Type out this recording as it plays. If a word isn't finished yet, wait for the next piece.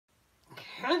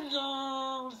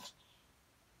guys,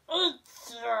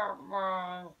 it's your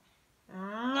boy,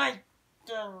 Nathan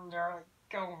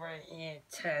over here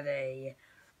today,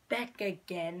 back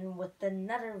again with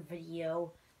another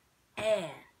video,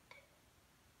 and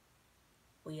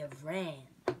we have ran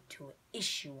into an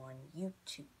issue on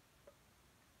YouTube.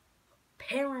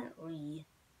 Apparently,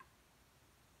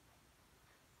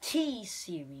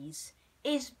 T-Series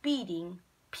is beating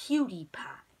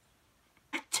PewDiePie.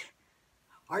 What?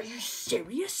 Are you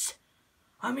serious?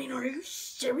 Are you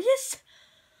serious?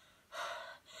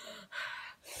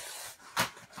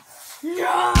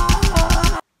 No!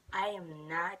 I am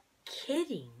not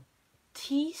kidding.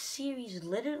 T-Series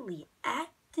literally at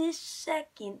this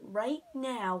second right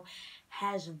now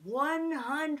has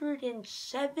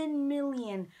 107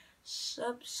 million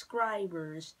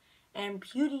subscribers, and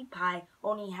PewDiePie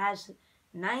only has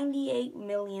 98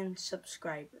 million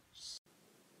subscribers.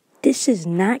 This is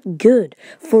not good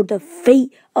for the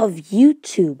fate of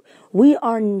YouTube. We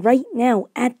are right now,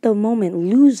 at the moment,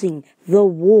 losing the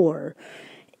war.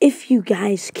 If you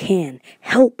guys can,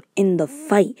 help in the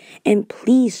fight. And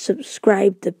please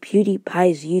subscribe to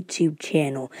PewDiePie's YouTube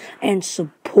channel and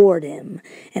support him.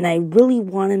 And I really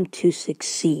want him to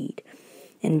succeed.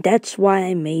 And that's why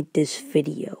I made this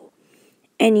video.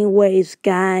 Anyways,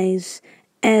 guys,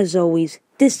 as always,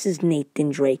 this is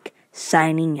Nathan Drake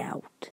signing out.